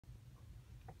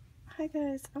Hi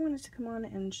guys, I wanted to come on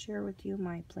and share with you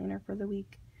my planner for the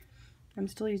week. I'm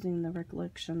still using the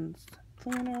Recollections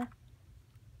planner.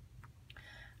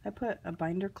 I put a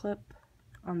binder clip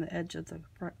on the edge of the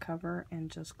front cover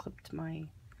and just clipped my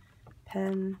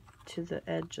pen to the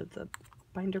edge of the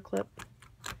binder clip.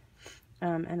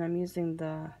 And I'm using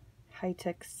the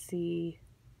High-Tech C,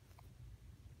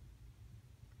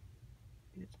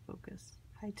 it's focus,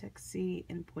 High-Tech C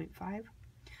in 0.5.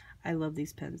 I love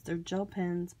these pens. They're gel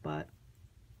pens, but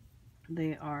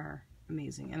they are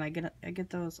amazing, and I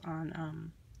get those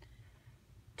on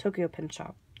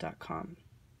TokyoPenShop.com.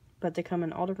 But they come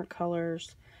in all different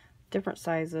colors, different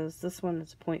sizes. This one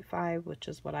is 0.5, which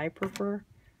is what I prefer.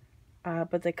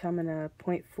 But they come in a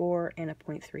 0.4 and a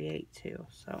 0.38 too.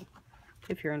 So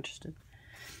if you're interested,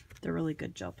 they're really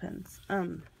good gel pens.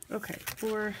 Okay,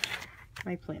 for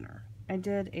my planner, I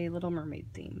did a Little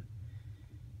Mermaid theme.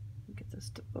 Get this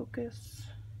to focus,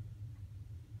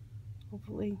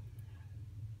 hopefully.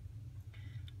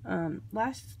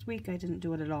 Last week I didn't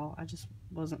do it at all. I just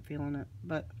wasn't feeling it.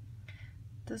 But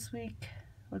this week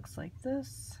looks like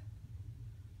this.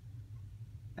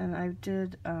 And I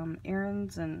did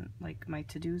errands and like my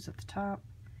to-dos at the top.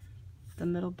 The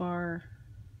middle bar,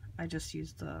 I just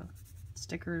used the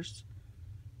stickers.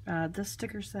 This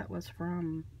sticker set was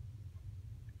from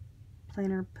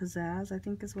Planner Pizzazz, I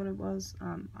think is what it was,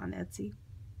 on Etsy.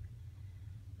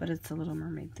 But it's a Little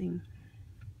Mermaid theme.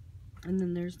 And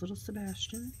then there's little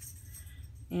Sebastian.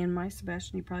 And my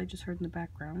Sebastian you probably just heard in the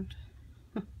background.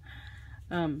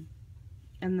 And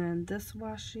then this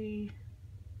washi,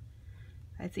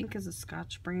 I think is a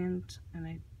Scotch brand, and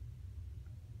I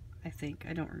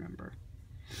don't remember.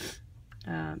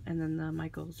 And then the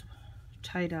Michael's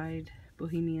tie-dyed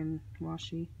Bohemian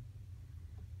washi.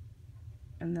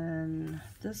 And then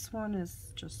this one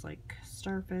is just like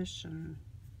starfish and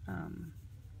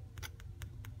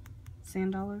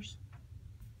sand dollars.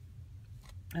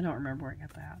 I don't remember where I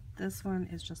got that. This one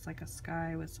is just like a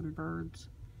sky with some birds,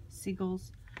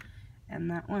 seagulls. And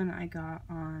that one I got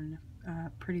on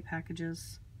Pretty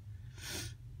Packages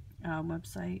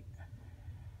website.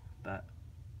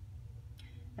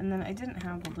 And then I didn't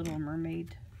have a Little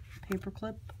Mermaid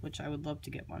paperclip, which I would love to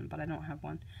get one, but I don't have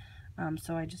one.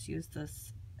 So I just used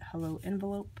this Hello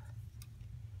envelope.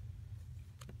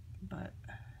 But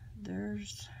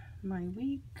there's my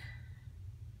week.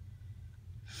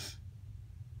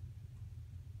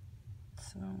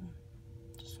 So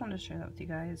just wanted to share that with you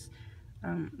guys.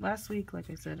 Last week,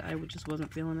 like I said, I just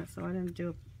wasn't feeling it, so I didn't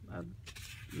do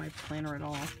my planner at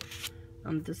all.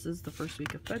 This is the first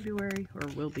week of February, or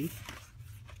will be.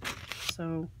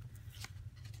 So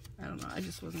I don't know. I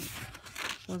just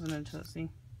wasn't into it. See,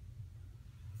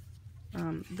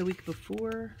 the week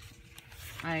before,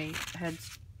 I had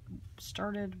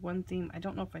started one theme. I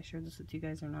don't know if I shared this with you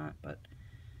guys or not, but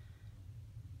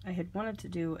I had wanted to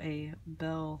do a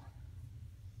Belle,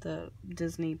 the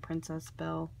Disney Princess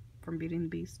Belle from Beauty and the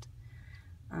Beast.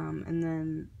 And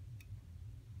then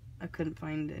I couldn't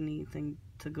find anything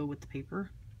to go with the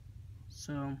paper.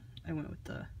 So I went with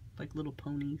the like Little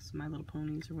Ponies, My Little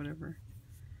Ponies or whatever.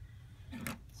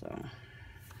 So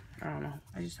I don't know.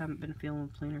 I just haven't been feeling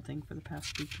the planner thing for the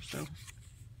past week or so.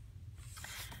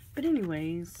 But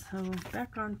anyways, so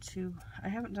back on to, I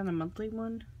haven't done a monthly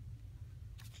one.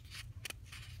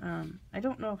 I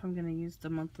don't know if I'm going to use the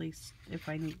monthly, if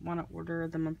I want to order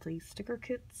the monthly sticker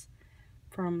kits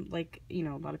from, like, you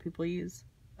know, a lot of people use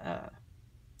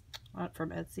from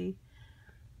Etsy,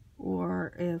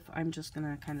 or if I'm just going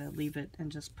to kind of leave it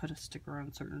and just put a sticker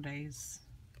on certain days.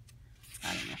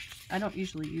 I don't know. I don't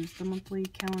usually use the monthly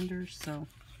calendars, so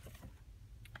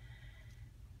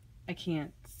I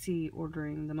can't see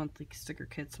ordering the monthly sticker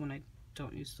kits when I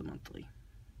don't use the monthly.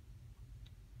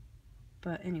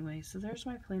 But anyway, so there's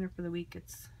my planner for the week.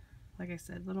 It's, like I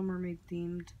said, Little Mermaid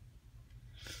themed.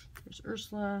 There's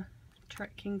Ursula,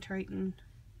 King Triton,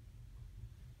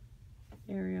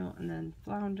 Ariel, and then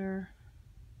Flounder.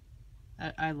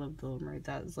 I love the Little Mermaid.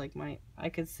 That is like my, I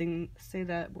could say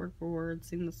that word for word,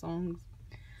 sing the songs.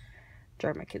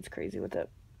 Drive my kids crazy with it.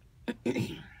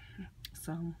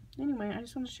 So, anyway, I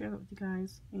just want to share that with you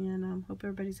guys. And hope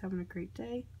everybody's having a great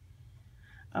day.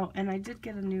 Oh, and I did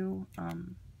get a new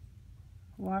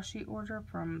washi order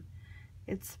from,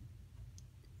 it's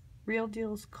Real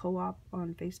Deals Co-op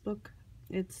on Facebook.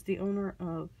 It's the owner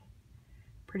of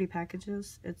Pretty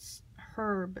Packages. It's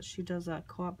her, but she does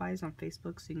co-op buys on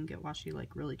Facebook, so you can get washi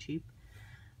like really cheap.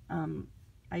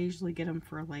 I usually get them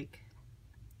for like,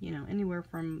 you know, anywhere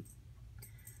from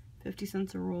 50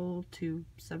 cents a roll to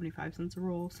 75 cents a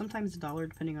roll. Sometimes $1,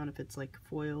 depending on if it's like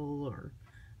foil or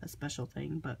a special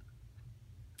thing. But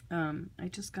I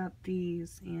just got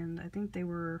these, and I think they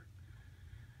were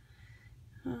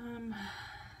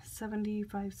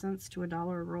 75 cents to $1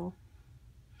 a roll.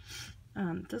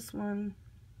 This one,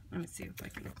 let me see if I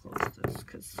can close this,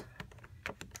 because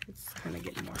it's kind of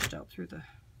getting washed out through the...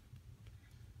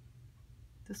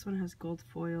 This one has gold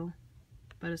foil,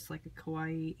 but it's like a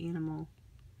kawaii animal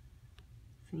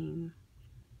theme.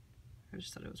 I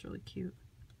just thought it was really cute.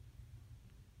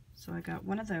 So I got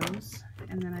one of those,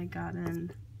 and then I got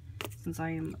in, since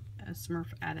I am a Smurf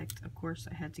addict, of course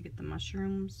I had to get the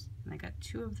mushrooms, and I got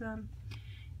 2 of them,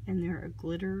 and they're a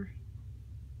glitter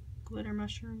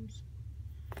mushrooms.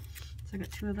 So I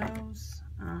got 2 of those,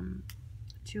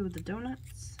 2 of the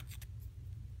donuts.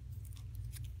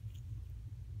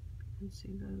 You can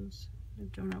see those, the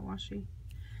donut washi.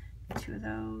 2 of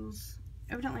those.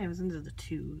 Evidently I was into the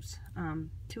 2s.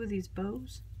 2 of these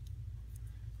bows.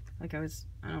 Like I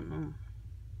don't know.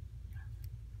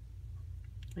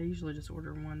 I usually just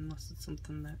order one unless it's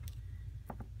something that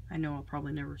I know I'll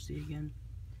probably never see again.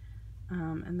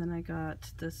 And then I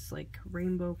got this like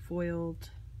rainbow foiled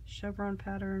chevron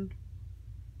pattern.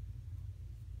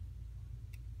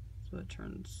 So it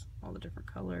turns all the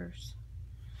different colors.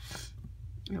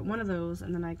 I got one of those,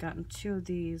 and then I got 2 of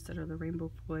these that are the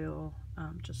rainbow foil,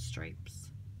 just stripes.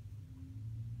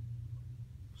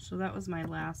 So that was my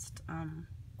last,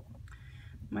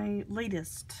 my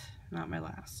latest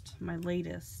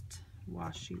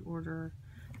washi order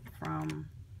from,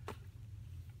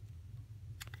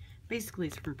 basically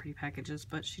it's from Prepackages,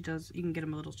 but you can get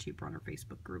them a little cheaper on her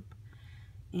Facebook group.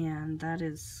 And that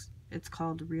is, it's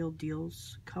called Real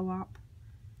Deals Co-op.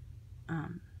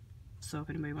 So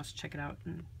if anybody wants to check it out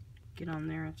and get on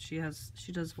there, she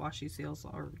does washi sales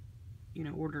or, you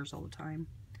know, orders all the time.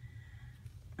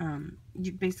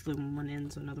 Basically when one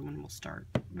ends, another one will start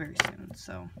very soon.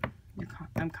 So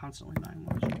I'm constantly buying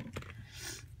washi.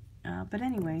 But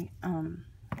anyway, I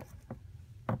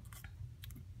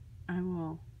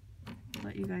will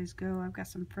let you guys go. I've got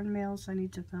some friend mails I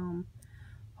need to film.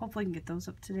 Hopefully I can get those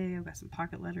up today. I've got some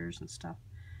pocket letters and stuff.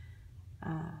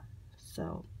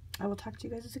 So I will talk to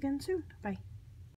you guys again soon. Bye.